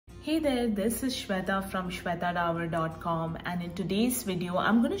Hey there, this is Shweta from shwetadawar.com, and in today's video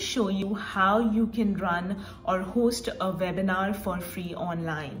I'm going to show you how you can run or host a webinar for free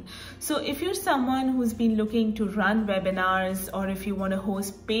online. So if you're someone who's been looking to run webinars, or if you want to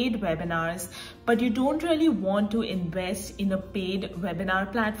host paid webinars but you don't really want to invest in a paid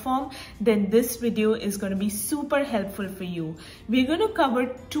webinar platform, then this video is going to be super helpful for you. We're going to cover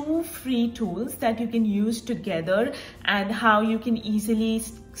 2 free tools that you can use together and how you can easily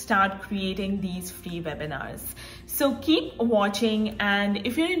start creating these free webinars. So keep watching, and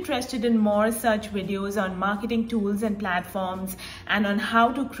if you're interested in more such videos on marketing tools and platforms and on how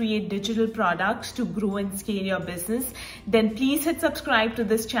to create digital products to grow and scale your business, then please hit subscribe to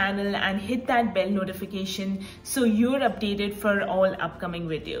this channel and hit that bell notification so you're updated for all upcoming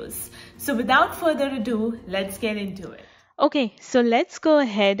videos. So without further ado, let's get into it. Okay, so let's go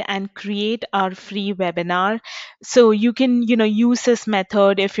ahead and create our free webinar. So you can, use this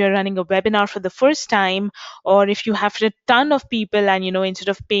method if you're running a webinar for the first time, or if you have a ton of people and, instead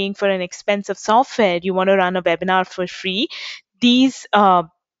of paying for an expensive software, you want to run a webinar for free. This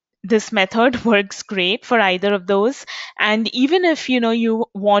method works great for either of those. And even if, you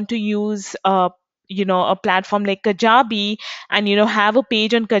want to use a platform like Kajabi and have a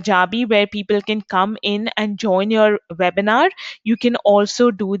page on Kajabi where people can come in and join your webinar, you can also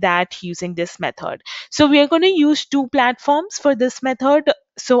do that using this method. So we are going to use 2 platforms for this method.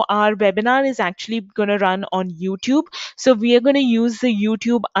 So our webinar is actually going to run on YouTube. So we are going to use the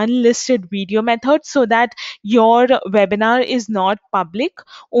YouTube unlisted video method so that your webinar is not public.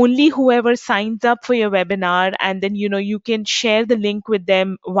 Only whoever signs up for your webinar, and then you can share the link with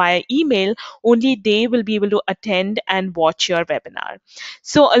them via email, only they will be able to attend and watch your webinar.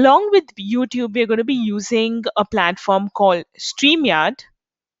 So along with YouTube, we're going to be using a platform called Streamyard.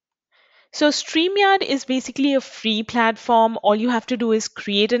 So Streamyard is basically a free platform. All you have to do is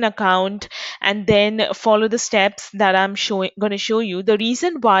create an account and then follow the steps that I'm going to show you. The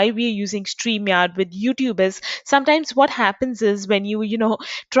reason why we are using Streamyard with YouTube is sometimes what happens is when you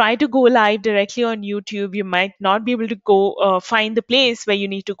try to go live directly on YouTube, you might not be able to go find the place where you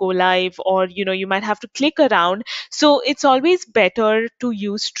need to go live, or you might have to click around. So it's always better to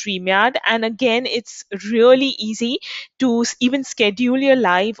use Streamyard. And again, it's really easy to even schedule your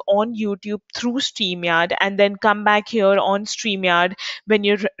live on YouTube through StreamYard, and then come back here on StreamYard when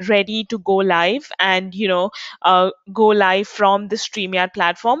you're ready to go live, and go live from the StreamYard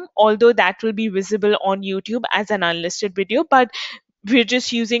platform, although that will be visible on YouTube as an unlisted video. But we're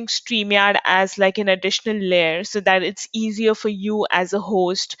just using StreamYard as like an additional layer so that it's easier for you as a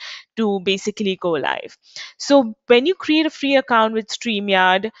host to basically go live. So when you create a free account with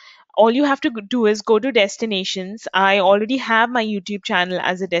StreamYard, all you have to do is go to destinations. I already have my YouTube channel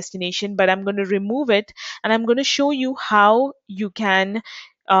as a destination, but I'm going to remove it and I'm going to show you how you can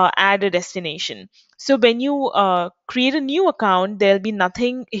add a destination. So when you create a new account, there'll be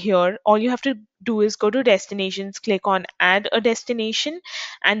nothing here. All you have to do is go to destinations, click on add a destination,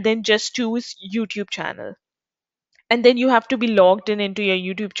 and then just choose YouTube channel. And then you have to be logged in into your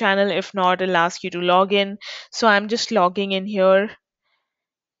YouTube channel. If not, it'll ask you to log in. So I'm just logging in here.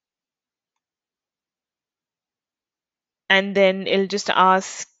 And then it'll just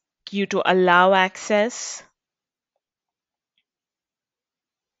ask you to allow access.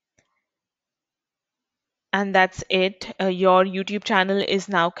 And that's it. Your YouTube channel is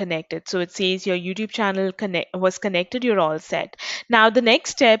now connected. So it says your YouTube channel was connected. You're all set. Now the next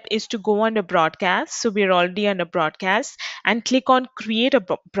step is to go under broadcast. So we're already under broadcast, and click on create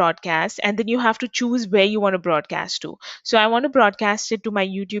a broadcast, and then you have to choose where you want to broadcast to. So I want to broadcast it to my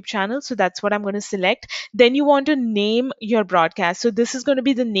YouTube channel, so that's what I'm going to select. Then you want to name your broadcast. So this is going to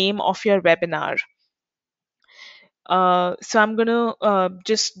be the name of your webinar. So I'm going to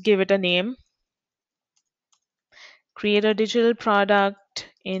just give it a name. Create a digital product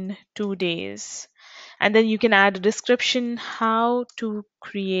in 2 days. And then you can add a description, how to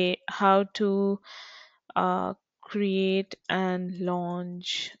create and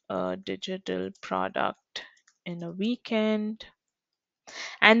launch a digital product in a weekend.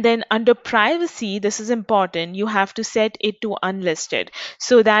 And then under privacy, this is important, you have to set it to unlisted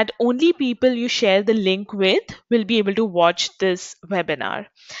so that only people you share the link with will be able to watch this webinar.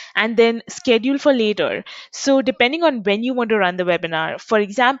 And then schedule for later. So depending on when you want to run the webinar, for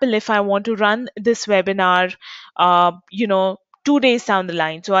example, if I want to run this webinar 2 days down the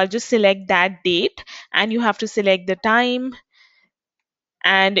line, so I'll just select that date, and you have to select the time.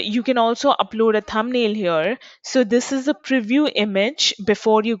 And you can also upload a thumbnail here. So this is a preview image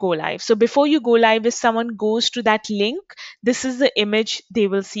before you go live. So before you go live, if someone goes to that link, this is the image they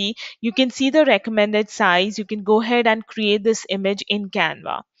will see. You can see the recommended size. You can go ahead and create this image in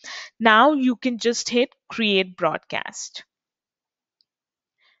Canva. Now you can just hit create broadcast.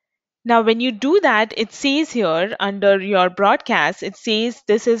 Now, when you do that, it says here under your broadcast, it says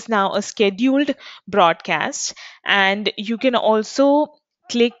this is now a scheduled broadcast. And you can also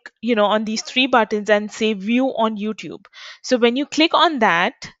click, on these three buttons and say view on YouTube. So when you click on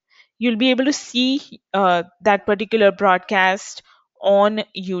that, you'll be able to see that particular broadcast on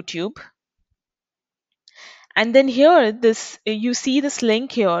YouTube. And then here, this you see this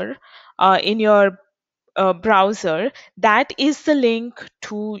link here in your browser. That is the link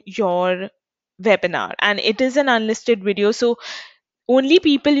to your webinar, and it is an unlisted video. So only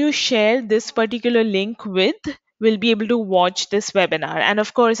people you share this particular link with will be able to watch this webinar. And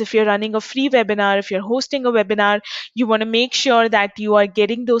of course, if you're running a free webinar, if you're hosting a webinar, you want to make sure that you are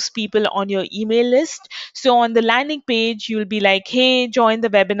getting those people on your email list. So on the landing page, you'll be like, hey, join the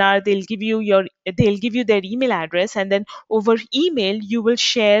webinar. They'll give you their email address, and then over email you will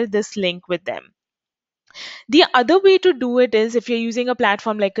share this link with them. The other way to do it is if you're using a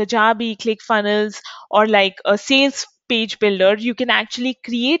platform like Kajabi, ClickFunnels, or like a sales page builder, you can actually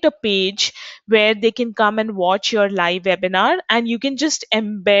create a page where they can come and watch your live webinar, and you can just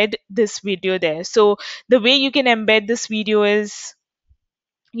embed this video there. So the way you can embed this video is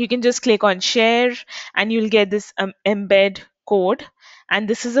you can just click on share, and you'll get this embed code, and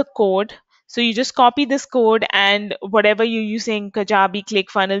this is a code. So you just copy this code, and whatever you're using, Kajabi,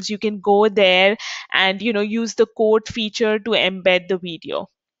 ClickFunnels, you can go there and use the code feature to embed the video.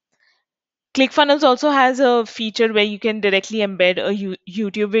 ClickFunnels also has a feature where you can directly embed a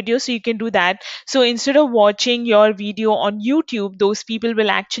YouTube video, so you can do that. So instead of watching your video on YouTube, those people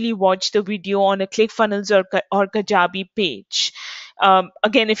will actually watch the video on a ClickFunnels or Kajabi page.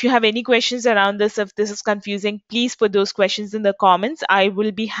 Again, if you have any questions around this, if this is confusing, please put those questions in the comments. I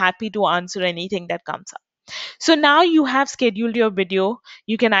will be happy to answer anything that comes up. So now you have scheduled your video.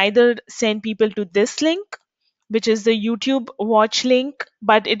 You can either send people to this link, which is the YouTube watch link,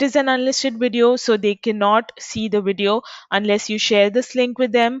 but it is an unlisted video, so they cannot see the video unless you share this link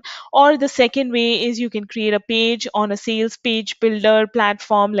with them. Or the second way is you can create a page on a sales page builder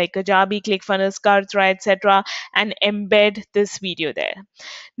platform like Kajabi, ClickFunnels, Kartra, etc., and embed this video there.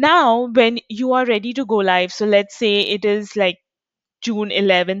 Now, when you are ready to go live, so let's say it is like June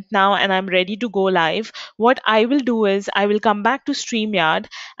 11th now, and I'm ready to go live. What I will do is I will come back to StreamYard,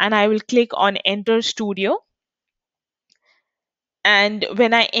 and I will click on Enter Studio. And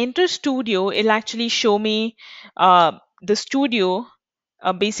when I enter Studio, it'll actually show me the studio.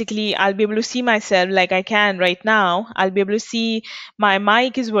 Basically, I'll be able to see myself like I can right now. I'll be able to see my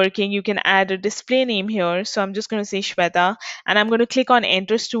mic is working. You can add a display name here. So I'm just going to say Shweta, and I'm going to click on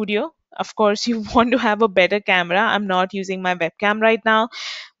Enter Studio. Of course, you want to have a better camera. I'm not using my webcam right now,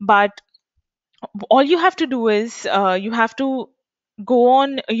 but all you have to do is you have to go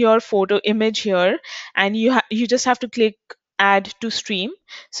on your photo image here, and you just have to click add to stream.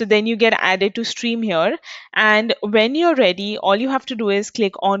 So then you get added to stream here, and when you're ready, all you have to do is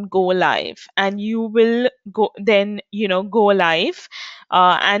click on go live, and you will go live,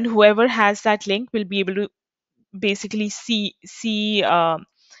 and whoever has that link will be able to basically see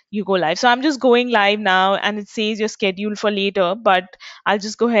you go live. So I'm just going live now, and it says you're scheduled for later, but I'll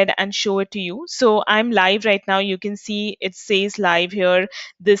just go ahead and show it to you. So I'm live right now. You can see it says live here.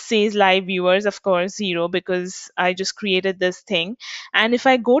 This says live viewers, of course, 0, because I just created this thing. And if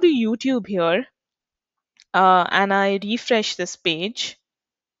I go to YouTube here, and I refresh this page,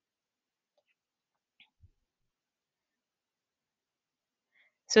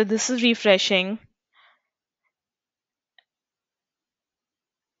 so this is refreshing,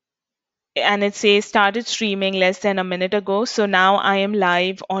 and it says started streaming less than a minute ago. So now I am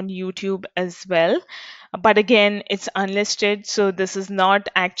live on YouTube as well. But again, it's unlisted, so this is not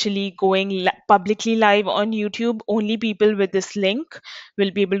actually going publicly live on YouTube. Only people with this link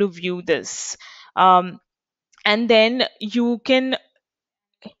will be able to view this. And then you can,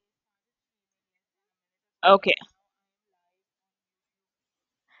 okay,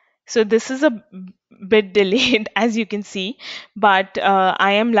 so this is a bit delayed as you can see, but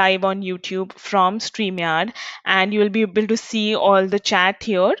I am live on YouTube from StreamYard, and you will be able to see all the chat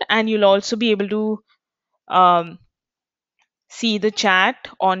here, and you'll also be able to um, see the chat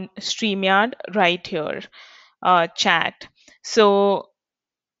on StreamYard right here, chat. So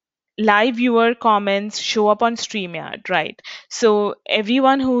live viewer comments show up on StreamYard, right? So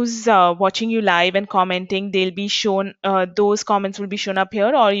everyone who's watching you live and commenting, they'll be shown, those comments will be shown up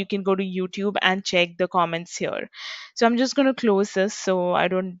here, or you can go to YouTube and check the comments here. So I'm just going to close this so I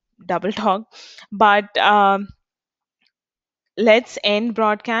don't double talk. But let's end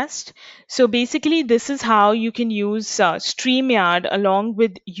broadcast. So basically, this is how you can use StreamYard along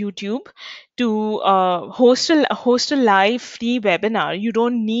with YouTube to host a live free webinar. You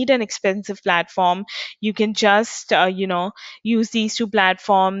don't need an expensive platform. You can just use these two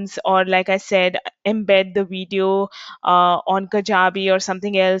platforms, or like I said, embed the video on Kajabi or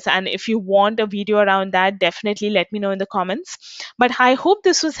something else. And if you want a video around that, definitely let me know in the comments. But I hope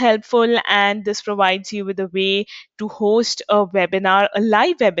this was helpful, and this provides you with a way to host a webinar, a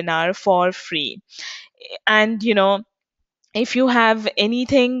live webinar for free. And if you have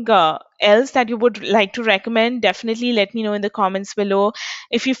anything else that you would like to recommend, definitely let me know in the comments below.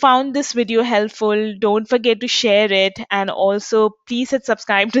 If you found this video helpful, don't forget to share it, and also please hit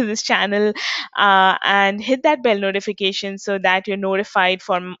subscribe to this channel, and hit that bell notification so that you're notified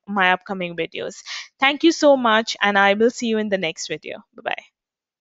for my upcoming videos. Thank you so much, and I will see you in the next video. Bye bye.